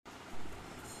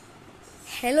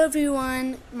Hello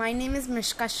everyone, my name is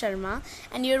Mishka Sharma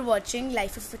and you're watching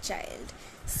Life of a Child.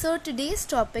 So today's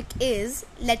topic is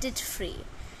Let It Free.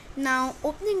 Now,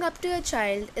 opening up to your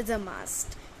child is a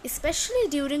must, especially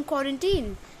during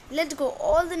quarantine. Let go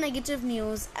all the negative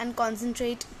news and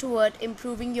concentrate toward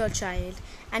improving your child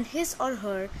and his or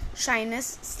her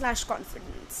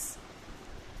shyness/confidence.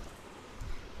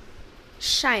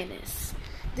 Shyness.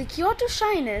 The cure to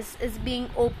shyness is being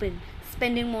open,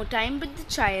 spending more time with the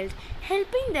child,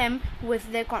 helping them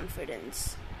with their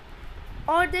confidence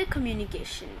or their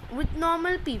communication with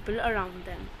normal people around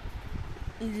them.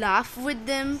 Laugh with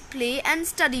them, play and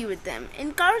study with them.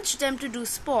 Encourage them to do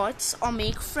sports or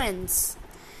make friends.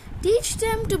 Teach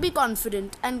them to be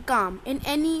confident and calm in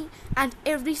any and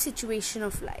every situation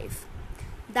of life.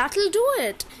 That'll do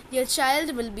it. Your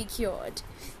child will be cured.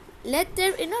 Let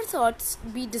their inner thoughts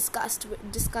be discussed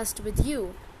with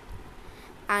you.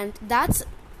 And that's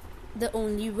the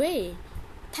only way.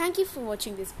 Thank you for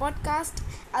watching this podcast.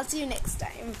 I'll see you next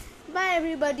time. Bye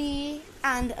everybody.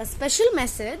 And a special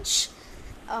message.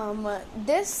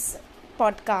 This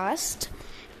podcast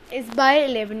is by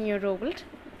 11-year-old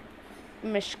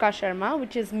Mishka Sharma,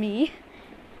 which is me.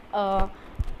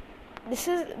 This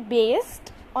is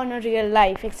based on a real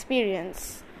life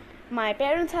experience. My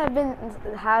parents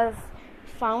have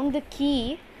found the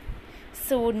key,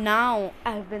 so now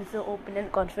I've been so open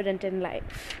and confident in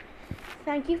life.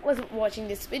 Thank you for watching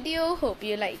this video. Hope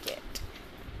you like it.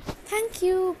 Thank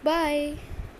you. Bye.